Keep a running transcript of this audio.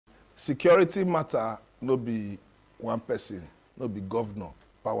security matter no be one person, no be governor,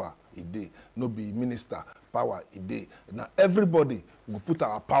 power a day, no be minister, power a day. Now everybody will put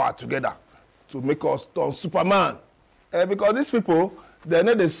our power together to make us turn Superman. Because these people, they're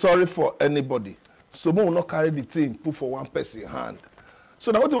not sorry for anybody. So we will not carry the thing, put for one person hand.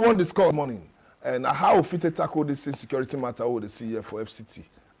 So now what we want to discuss this morning, and how we fit tackle this insecurity matter we see here for FCT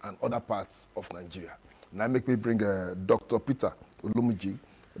and other parts of Nigeria. Now make me bring Dr. Peter Olumiji,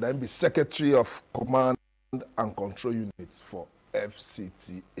 then be Secretary of Command and Control Units for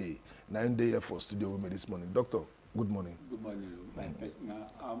FCTA. Now in the here for studio with me this morning. Doctor, good morning. Good morning.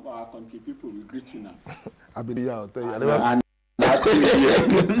 Our country people will greet you now. I've been here, I'll tell you.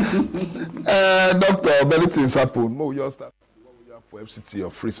 Doctor, many things happen. More just start. What we have for FCT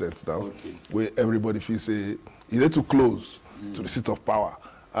or free sets now, okay, where everybody feels say you need to close to the seat of power,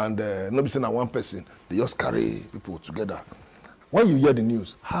 and not be saying that one person, they just carry people together. When you hear the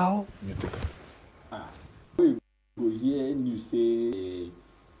news, how you take it? When you hear news say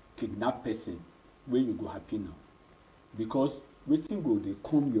kidnap person, where you go happy now, because waiting go they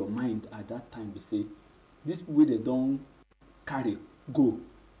come your mind at that time. They say this way they don't carry go,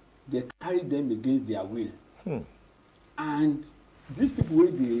 they carry them against their will. And these people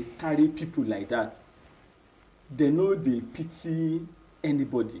where they carry people like that, they know they pity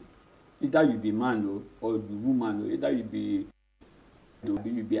anybody, either you be man or be woman, or either you be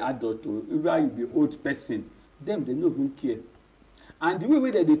adult or either you be old person. Them they don't even care. And the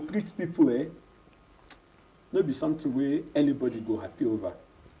way that they treat people, not be something where anybody go happy over.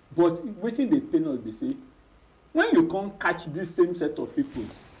 But waiting they pain us be say, when you can't catch this same set of people,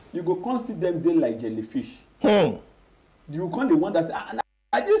 you go come see them there like jellyfish. You can't the one that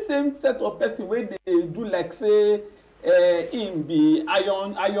say, this same set of person where they do like say him be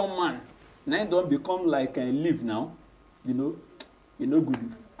iron man. Now don't become like a leaf now. You know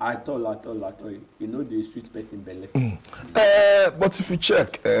good at all. You know the sweet person belly. But if you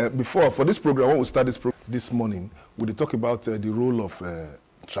check before for this program, when we start this morning, we talk about the role of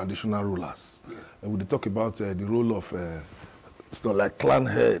traditional rulers. Yes. And we talk about the role of like clan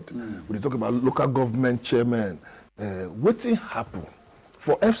head. We talk about local government chairman. What happen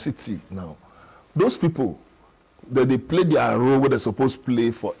for FCT now? Those people that they play their role where they're supposed to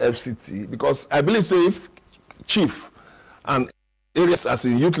play for FCT, because I believe say if chief and areas as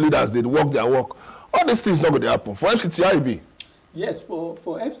in youth leaders they work their work, all these things not going to happen for FCT. How it be? Yes, for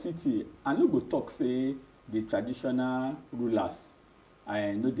FCT, I no go talk say the traditional rulers.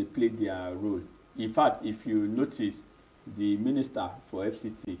 I know they play their role. In fact, if you notice, the minister for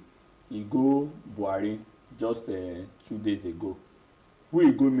FCT, he go Buhari just 2 days ago. Who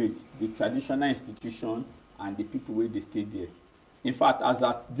he go meet? The traditional institution and the people where they stay there. In fact, as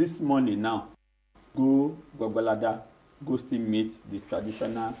at this morning now, go Gwagwalada, go still meet the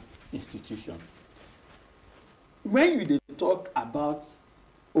traditional institution. When you talk about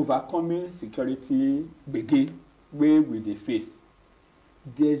overcoming security gbege where we dey face,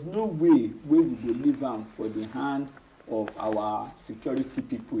 there's no way where we will leave them for the hand of our security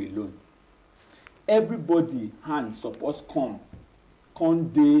people alone. Everybody hand supposed come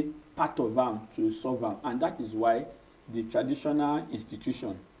dey part of them to solve them, and that is why the traditional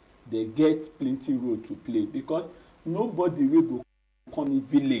institution they get plenty role to play, because nobody will go come in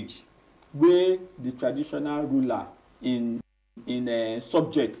village where the traditional ruler in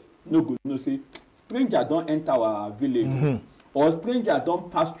subject no go know say stranger don't enter our village. Or stranger don't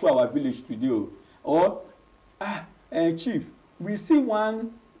pass through our village today, or chief, we see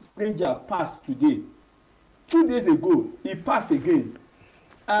one stranger pass today. 2 days ago, he passed again,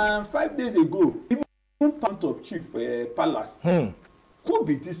 and 5 days ago, even part of chief palace. Who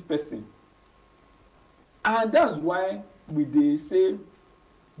be this person? And that's why they say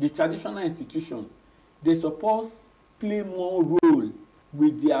the traditional institution they suppose play more role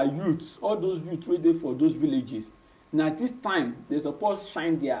with their youths, all those youths waiting for those villages. Now this time they suppose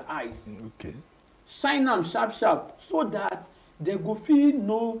shine their eyes. Okay. Shine them sharp, so that they go feel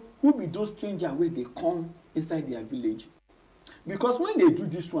know who be those strangers where they come inside their villages. Because when they do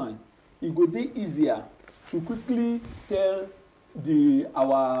this one, it go dey easier to quickly tell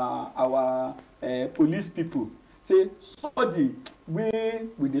our police people, say somebody wey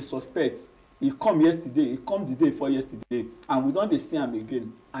we dey suspect, he come yesterday, he come the day before yesterday, and we don't see him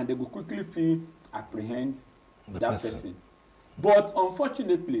again, and they go quickly feel apprehend that person. But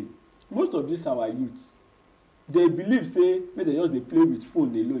unfortunately, most of these our youths, they believe say make they just dey play with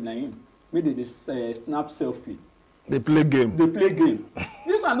phone alone na him, make they snap selfie. They play game. They play game.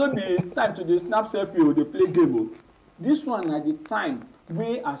 This one no be time to dey snap selfie or dey play game o. This one na the time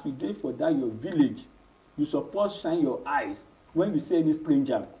wey as you dey for that your village, you suppose shine your eyes when you see any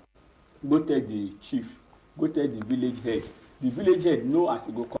stranger. go tell the chief, go tell the village head. The village head know as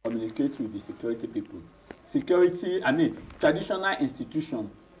he go communicate with the security people. Security, I mean, traditional institution,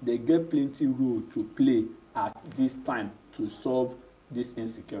 they get plenty role to play at this time to solve this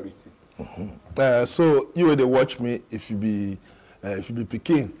insecurity. So you will watch me if you be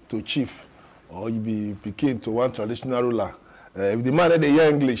pikin to chief, or you be pikin to one traditional ruler. If the man dey hear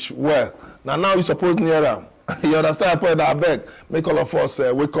English well, now you suppose near am. You understand? Point I beg, make all of us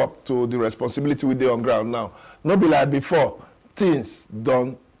wake up to the responsibility we dey on ground now. No be like before. Things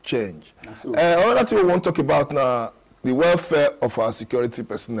don't change. Another thing we want to talk about now, the welfare of our security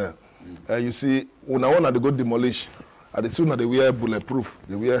personnel. You see, when I want to go demolish, at the sooner they wear bulletproof,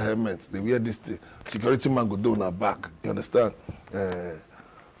 they wear helmets, they wear this thing. Security man go down our back. You understand?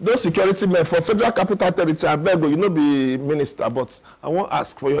 Those security men for Federal Capital Territory, I beg you, not be minister, but I want to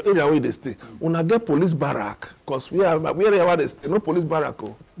ask for your area where they stay. When I get police barrack, because we are where they stay, no police barrack.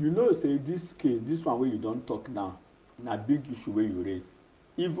 Oh. You know, say this case, this one where you don't talk now, na big issue where you raise.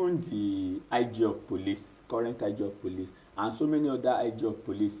 Even the IG of police, current IG of police, and so many other IG of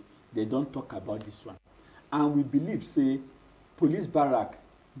police, they don't talk about this one. And we believe, say, police barrack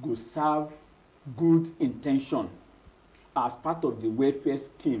go serve good intention as part of the welfare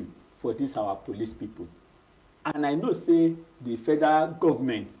scheme for this our police people. And I know, say, the federal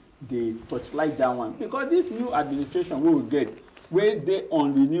government, they touchlight that one. Because this new administration we will get, where they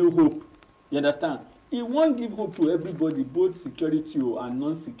on renew hope, you understand? It won't give hope to everybody, both security and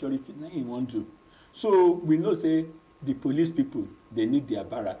non-security. Now it won't do. So we know, say, the police people, they need their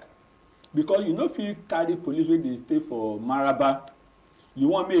barrack. Because you know, if you carry police where they stay for Maraba, you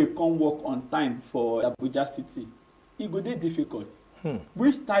want me to come work on time for Abuja City. It go dey difficult.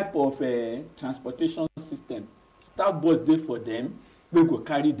 Which type of transportation system? Staff bus dey for them, we go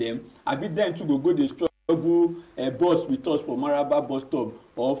carry them. I be them to go dey struggle bus with us for Maraba bus stop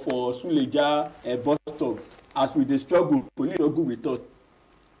or for Suleja bus stop. As we dey struggle, police struggle with us.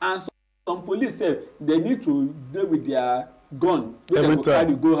 And some police say they need to deal with their gun wey dem go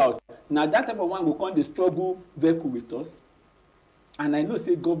carry go house. Na that type of one go come dey struggle vehicle with us. And I know,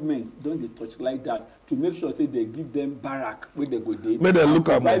 say, government don't they touch like that to make sure, say, they give them barrack where they go dey. May they look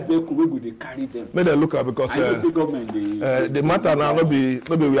at vehicle where go they carry them. May they look at because I know, say, government the matter now no be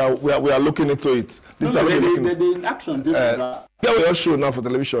we are looking into it. This no, they action. Yeah, we are show now for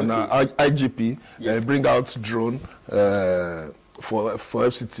television now. IGP bring out drone for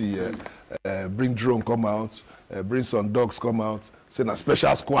FCT. Bring drone come out. Bring some dogs come out. Say a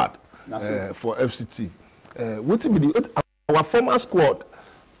special squad for FCT. What be the our former squad,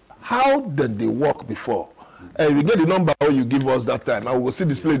 how did they work before? We get the number you give us that time. I will see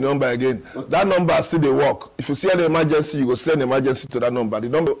display the number again. Okay. That number still they work. If you see an emergency, you go send emergency to that number. The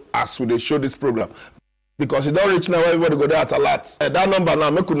number as they show this program. Because you don't reach now, everybody go there at a lot. That number now,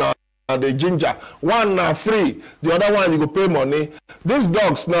 make now the ginger. One now free, the other one you go pay money. These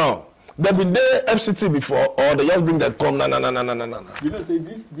dogs now, they've been there FCT before, or they just bring that come. No. You know, say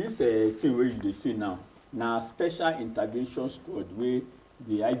this thing where you see now. Now, special intervention squad where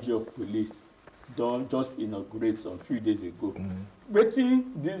the IG of police don just inaugurate some few days ago. Wetin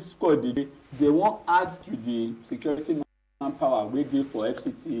this squad they want add to the security manpower wey dey for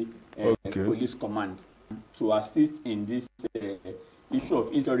FCT police command to assist in this issue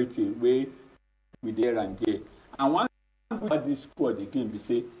of insecurity wey we dey and there. And one thing about this squad again be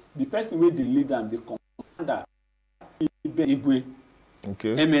say the person wey dey lead am, the commander Igwe,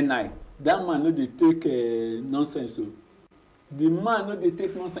 MNI. That man no dey take nonsense. So the man no dey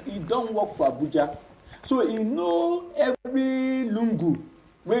take nonsense. He don't work for Abuja, so he know every lungu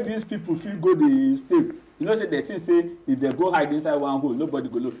where these people feel go dey stay. You know, say the thing say if they go hide inside one hole, nobody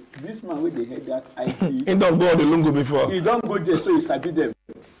go look. This man where they head that IT. He don't go the lungu before. He don't go there, so he sabi them.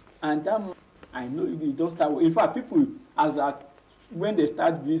 And that man, I know he don't start. In fact, people as at when they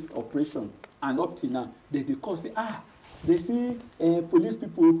start this operation and up till now, they call say they see police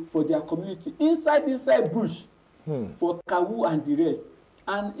people for their community inside bush for Kawu and the rest.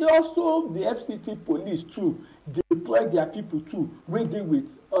 And also the FCT police too, they deploy their people too, wey dey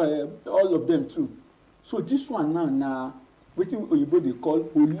with all of them too. So this one now wetin oyibo dey call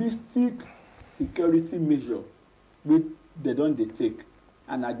holistic security measure wey they don dey take.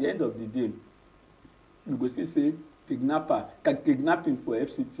 And at the end of the day, you go see say kidnapping for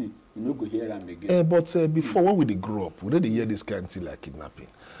FCT, you no go hear am again. But before, when we dey grow up, we didn't hear this kind of thing like kidnapping.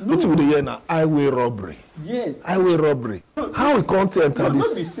 No. What we dey hear now? Highway robbery. Yes. Highway robbery. No, how we can't enter this?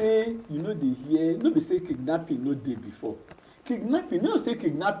 No be say you know dey hear. No be say kidnapping no dey before. Kidnapping, no say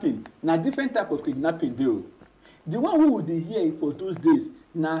kidnapping. Na different type of kidnapping dey o. The one we would dey hear for those days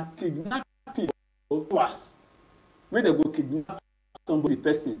na kidnapping was when they go kidnap somebody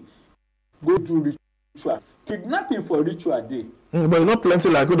person. go do ritual. Kidnapping for ritual day. But you know plenty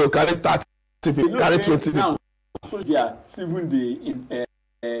like go to carry 30 people, carry 20 people. Now, soldiers even the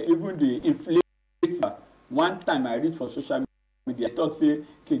inflator. One time I read for social media talk say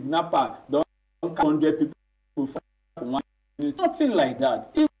kidnapper don 100 people for 1 minute. Nothing like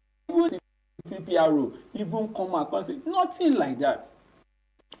that. Even TPRO even come out and say nothing like that.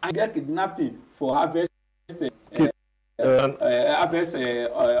 I get kidnapping for harvest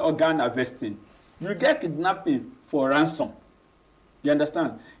organ harvesting. You get kidnapping for ransom. You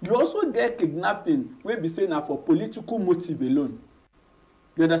understand? You also get kidnapping wey be say na for political motive alone.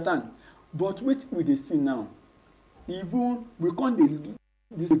 You understand? But wetin we dey see now, even we come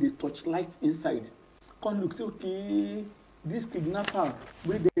dey torchlight inside, come look say okay, this kidnapper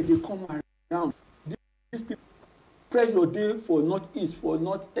wey dey come around, this people pressure dey for northeast, for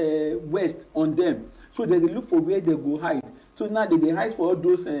north west on them, so they dey look for where they go hide. So now they dey hide for all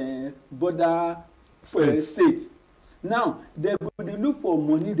those border states. Now they go dey look for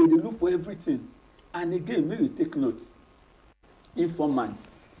money, they dey look for everything. And again, make you take note, informants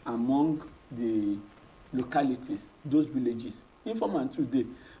among the localities, those villages, informants today,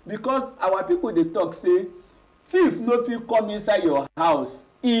 because our people dey talk say thief no fit come inside your house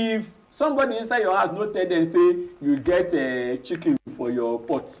if somebody inside your house no tell them say you get chicken for your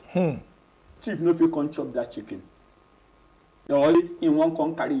pot. Thief no fit come chop that chicken, or he wan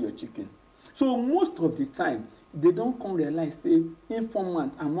come carry your chicken. So most of the time they don come realize say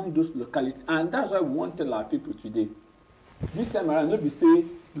informant among those localities, and that's why we wan tell our people today. This time around, no be say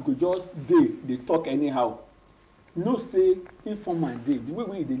you go just dey talk anyhow. No say informant dey. The way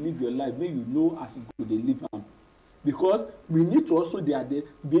wey you dey live your life, make you know as you go dey live am. Because we need to also be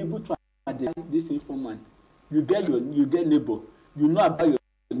able to identify this informant. You get neighbor. You know about your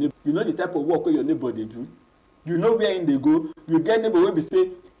neighbor. You know the type of work wey your neighbor dey do. You know where im dey go. You get neighbor wey be say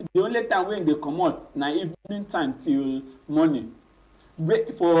the only time wey im dey comot na evening time till morning.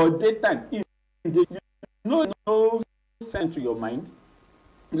 For daytime, im dey. You no send to your mind.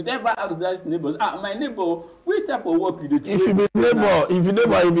 You never ask that neighbors, my neighbor, which type of work you dey do? If you be neighbor, you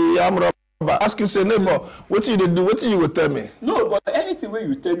be armed robber, ask you say neighbor, what you dey do? What you go tell me? No, but anything wey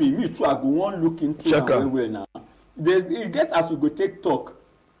you tell me too, I go wan look into am well now. You get as you go take talk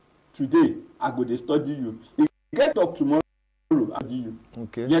today, I go dey study you. If you get talk tomorrow, I study you.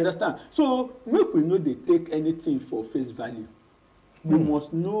 Okay. You understand? So make we no dey take anything for face value. We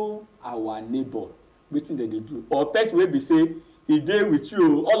must know our neighbor, wetin dem dey do. Or person wey be say he dey with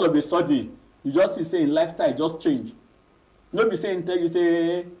you, all of a sudden you just see say him lifestyle just change. No be say him tell you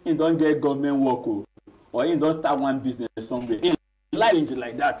say he don get government work or he don start one business somewhere. Him life change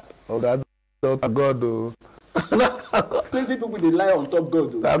like that. Oh, that God o. Plenty people dey lie on top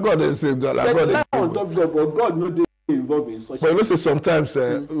God o. Na God dey say God. Na God dey lie on top God, but God no dey involved in such. But you know say sometimes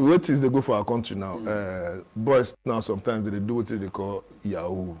wetin dey go for our country now, boys now sometimes they dey do wetin they call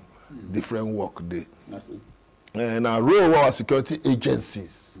yahoo, different work dey. And our role our security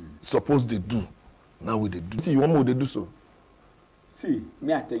agencies suppose they do. Now we they do. See, you want more they do so. See,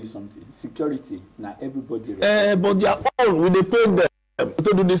 may I tell you something? Security, now everybody. But they are all we they pay them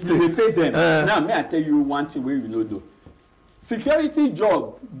to do this thing. They pay them. Now may I tell you one thing where you know though. Security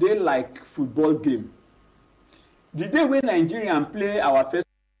job, they like football game. The day when Nigerian play our first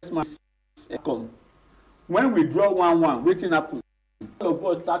match, come when we draw 1-1, waiting happen. All of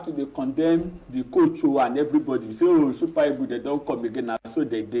us start to condemn the coach and everybody. We say, oh, Super Eagles, they don't come again. So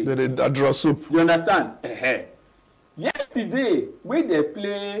they draw soup. You understand? Yesterday, when they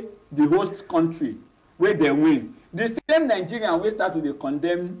play the host country, where they win, the same Nigerian will start to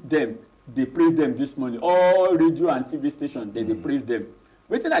condemn them. They praise them this morning. All radio and TV stations, they praise them.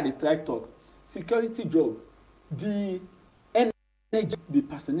 Waiting at the track talk, security job, the energy, the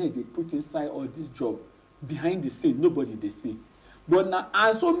personnel they put inside all this job, behind the scene, nobody they see. But now,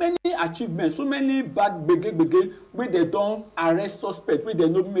 and so many achievements, so many bad gbege where they don't arrest suspects, where they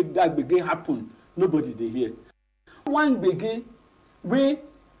don't make that gbege happen, nobody they hear. One gbege where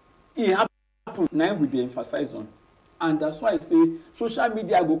it happen, now we dey emphasize on. And that's why I say social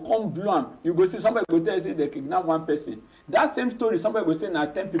media go come blow am. You go see somebody go tell you say they kidnap one person. That same story, somebody go say na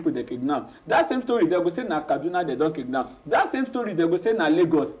 10 people they kidnap. That same story, they go say na Kaduna they don't kidnap. That same story, they go say na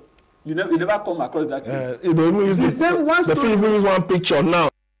Lagos. You never come across that thing. You don't use the same one story. The film use one picture now,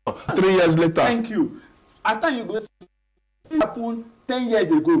 3 years later. Thank you. After you go see happen 10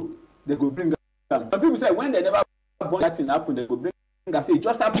 years ago, they go bring them. Some people say when they never born that thing happen, they go bring them. Say it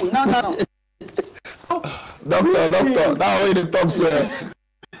just happen now. Doctor, that way they talk so.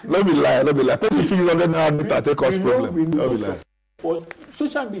 Let me lie. Person feel under now that take us problem. Let me lie. But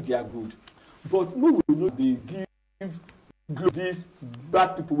social media good, but we will not they give these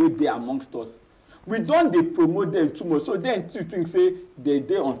bad people wey dey amongst us. We don dey promote them too much, so then you think say they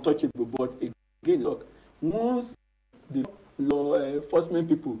dey untouchable, but again look, once the law enforcement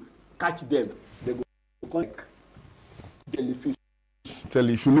people catch them, they go come like jellyfish. Tell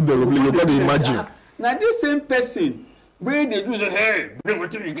you, if you look the robbery, you gotta imagine. Now this same person wey dey do say, hey, bring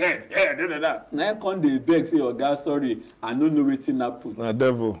wetin you get, hey, da. Na him come dey beg say, oga, sorry, I no know wetin happen. Na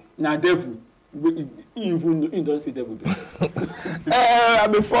devil. Na devil. He don't see devil.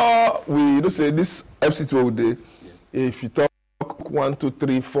 Before we say this FCT all day, yes. If you talk 1, 2,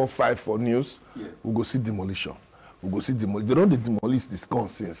 3, 4, 5 for news, yes. We go see demolition. We go see demolition. They don't demolish this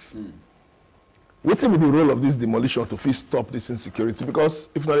nonsense. What will be the role of this demolition to fit stop this insecurity? Because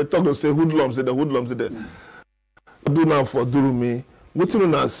if not they talk, they'll say hoodlums, the hoodlums, the do now for Durumi. What do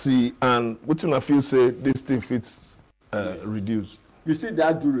you see and what do you feel say this thing fits reduce? You see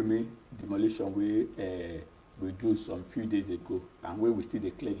that Durumi demolition we do some few days ago, and where we still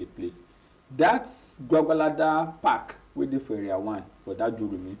clear the place. That Gwagwalada Park wey dey for area 1 for that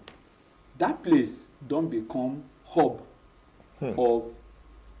Durumi, that place don become hub of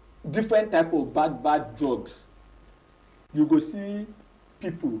different type of bad drugs. You go see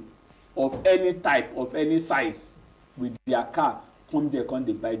people of any type, of any size, with their car come there, come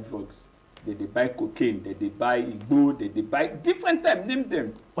they buy drugs. They buy cocaine, they buy igbo, they buy different type, name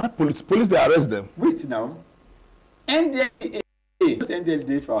them. Why police they arrest them? Wait now. NDLA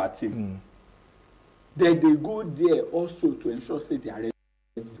for our team. Then they go there also to ensure say they arrest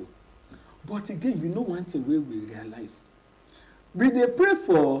you. But again, you know one thing we realize. We dey pray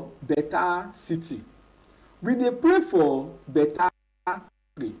for better city. We dey pray for better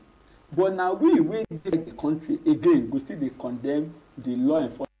country. But now we get the country again, we still dey condemn the law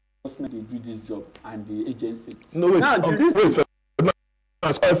enforcement they do this job and the agency. No, wait. Now, law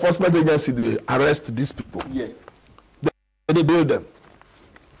enforcement agency they arrest these people. Yes. They bail them.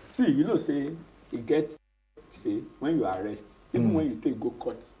 See, you know, say it gets say when you arrest, even when you take go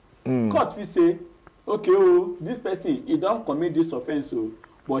court. Court will say, okay, oh, this person he don't commit this offense, oh,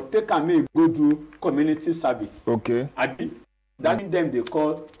 but take am make go do community service. Okay. That's them they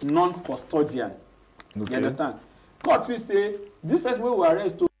call non-custodian. Okay. You understand? Court will say this person will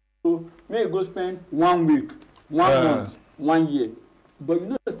arrest, oh, may go spend 1 week, 1 month, 1 year. But you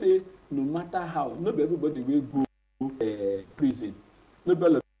know, say no matter how, not everybody will go prison. Not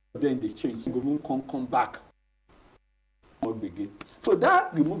all of them they change. Go come back. So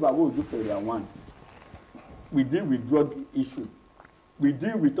that removal we do for area 1. We deal with drug issue. We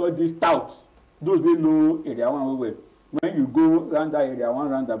deal with all these touts. Those we know area 1 well. When you go round that area 1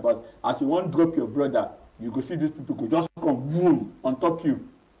 roundabout, as you want drop your brother, you go see these people go just come boom on top you.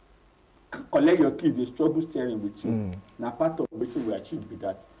 Collect your keys, they struggle steering with you. Now part of what we achieve with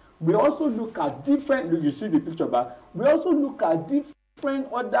that. We also look at different, you see the picture back, we also look at different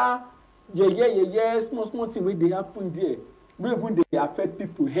other small things where they happen there. Where even they affect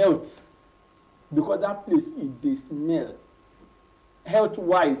people health. Because that place they smell. Health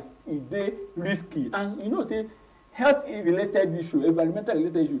wise, they risky. And you know, say health related issue, environmental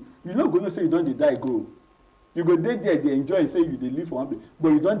related issue, you not gonna say you don't die go. You go there, they enjoy and say you they live for one place, but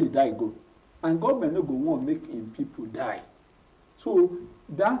you don't die go. And government no go want make people die. So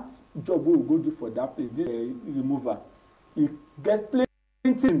that job we will go do for that place, this remover, it get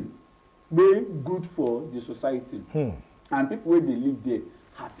plenty way good for the society. And people where they live there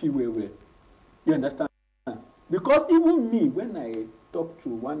happy well. You understand? Because even me, when I talk to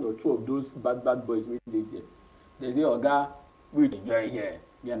 1 or 2 of those bad boys where they there, they say, "Oga, we enjoy here."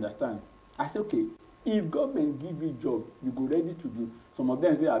 You understand? I say, okay, if government give you job, you go ready to do. Some of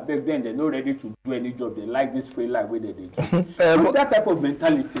them say, I beg them, they're not ready to do any job. They like this free life where they do. But that type of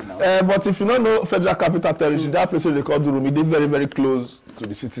mentality now. But if you don't know Federal Capital Territory, that place where they call Durumi, they're very, very close to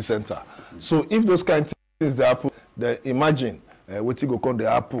the city center. So if those kind of things they happen, then imagine what you go call the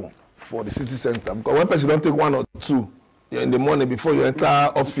happen for the city center. Because one person don't take 1 or 2 in the morning before you enter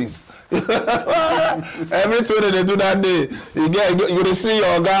office. Everything they do that day, you see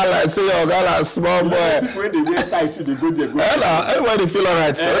your girl like say your girl as small boy. When they get tight, they go there. Everybody feel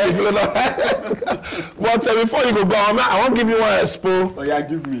alright. But before you go, I want to give you one expo. Oh yeah,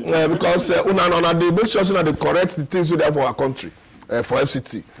 give me. Because they make sure they correct the things we have for our country, for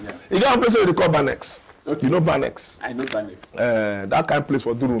FCT. Yeah. You get one place where they call Banex. Okay. You know Banex? I know Banex. That kind of place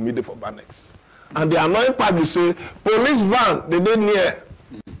for Durumi dey for Banex. And the annoying part is say police van they dey near.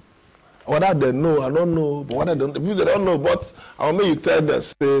 Whether they know, I don't know. But whether they don't know, but I will make you tell them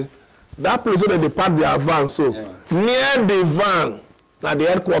say that place where they park their van so near the van na the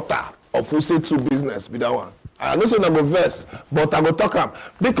headquarter of FCT business be that one. I know say na go vex, but I go talk am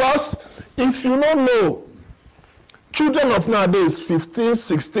because if you don't know Children of nowadays, 15,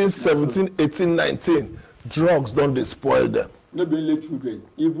 16, 17, 18, 19, drugs don't they spoil them. No be only children,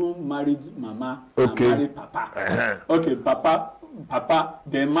 even married mama okay. and married papa. Okay, papa,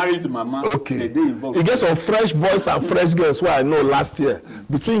 they married mama. Okay. They involved. You get some fresh boys and fresh girls who I know last year.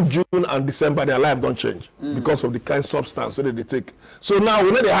 Between June and December, their life don't change because of the kind of substance that they take. So now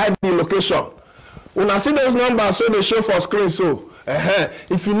we know they hide the location. When I see those numbers, so they show for screen. So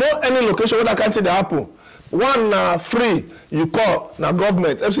if you know any location where that kind of thing happen, one free you call now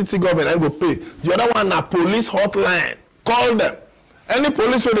government, FCT government, and go pay. The other one na police hotline. Call them. Any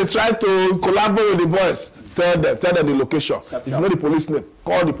police where they try to collaborate with the boys, tell them the location. If you know the police name,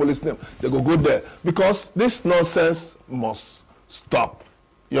 call the police name. They go there because this nonsense must stop.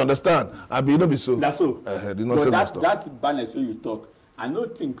 You understand? I be no be so. That's so. The nonsense must stop. That balance when you talk. I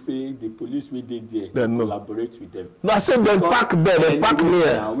don't think say the police we did there collaborate with them. No, I said they pack there, they pack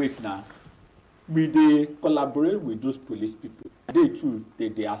near. Wait now. We they collaborate with those police people. They too,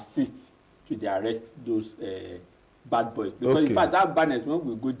 they assist to they arrest those bad boys. Because in fact that balance when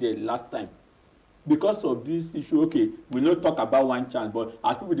we go there last time, because of this issue, okay, we not talk about one chance, but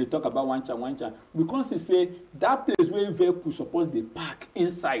as people they talk about one chance, because they say that place where vehicles suppose they park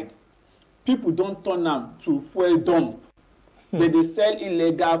inside, people don't turn them to fuel dump. They sell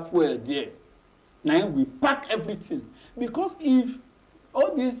illegal fuel there. Now we pack everything. Because if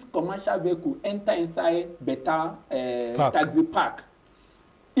all these commercial vehicles enter inside better taxi park,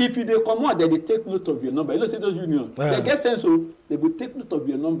 if they come out, they take note of your number. You know, say those unions, they get sense, so they will take note of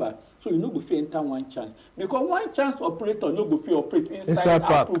your number. So you know go fit enter one chance. Because one chance operator no go fit operate inside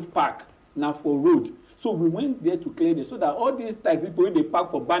approved park. Now for road. So we went there to clear it so that all these taxi people they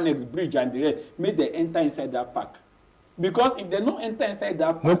park for Barnex Bridge and the rest, make they enter inside that park. Because if they don't enter inside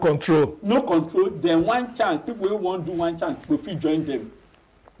that park, no control, then one chance, people who won't do one chance, will fit join them.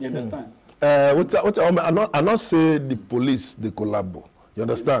 You understand? I not say the police they collabo. You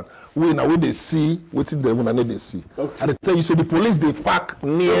understand? We now they see wetin them and they see. Okay. And they tell you say the police they park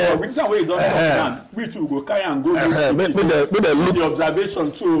near. Which one way you don't we too go carry and go. The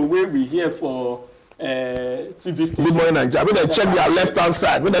observation too where we here for TV station. Good morning, Nigeria. When they check their left hand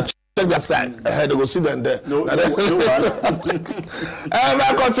side, when they check their side, they go see them there. No. My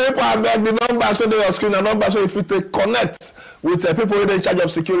country people have the number so they on screen the number so if you take connect with people who are in charge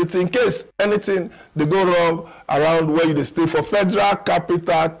of security in case anything they go wrong around where you stay for Federal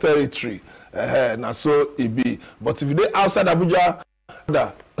Capital Territory. Now so it be. But if you dey outside Abuja,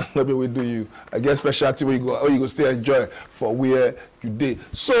 maybe we do you. I guess specialty where you go stay enjoy for where you dey.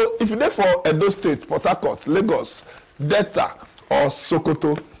 So if you dey for Edo State, Port Harcourt, Lagos, Delta, or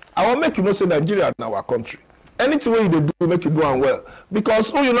Sokoto, I want make you know say Nigeria na our country. Anything wey you dey do make you do am well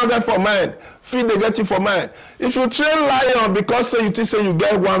because who you no get for mind fit dey get you for mind. If you train lion because say you think say you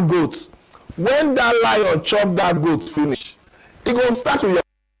get one goat, when that lion chop that goat finish, e go start with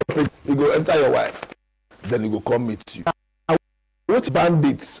your e go enter your wife, then e go come meet you. What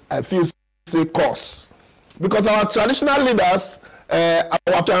bandits I feel say cause because our traditional leaders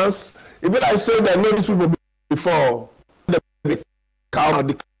our chance e be like say dem know these people before the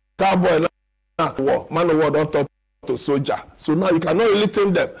cowboy war man of war don talk to soldier so now you cannot really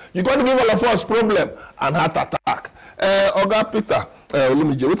tame them. You got to give all of us problem and heart attack. Oga Peter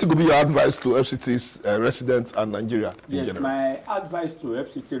Olumide, what will be your advice to FCT's residents and Nigeria in general? My advice to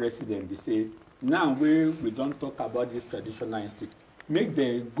FCT residents is say now we don't talk about this traditional institute, make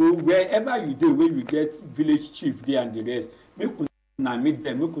them go wherever you do where you get village chief there and the rest, make una meet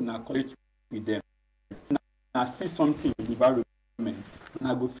them, make una collect with them, na see something with environment,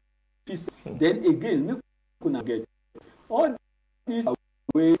 na go. Then again, make una get all these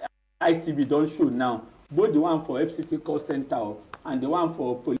way ITV don't show now, both the one for FCT call center and the one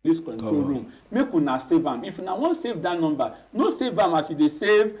for police control room. Make una save them. If una want save that number, no save them as you dey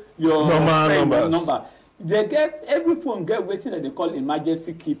save your number. They get every phone get wetin that they call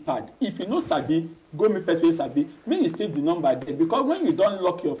emergency keypad. If you no sabi, go meet person wey sabi. Make you save the number there because when you don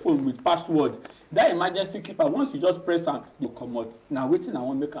lock your phone with password, that emergency keeper once you just press am you comot. Na wetin I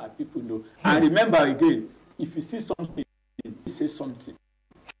wan make our people know. And remember again, if you see something, you say something.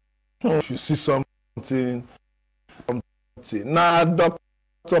 If you see something. Now,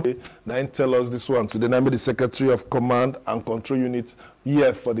 Dr. Now tell us this one today. I'm the Secretary of Command and Control Unit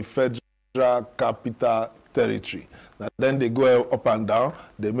here for the Federal Capital Territory. Now, then they go up and down.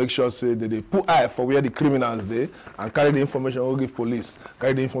 They make sure say that they put eye for where the criminals they and carry the information. Go give police,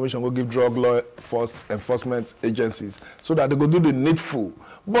 carry the information. Go give drug law enforcement agencies so that they go do the needful.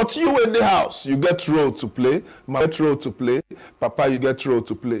 But you in the house, you get role to play. Mama get role to play. Papa, you get role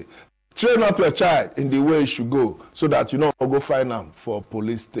to play. Train up your child in the way you should go so that you know go find them for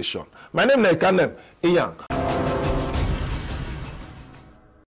police station. My name is Kanem Iyan.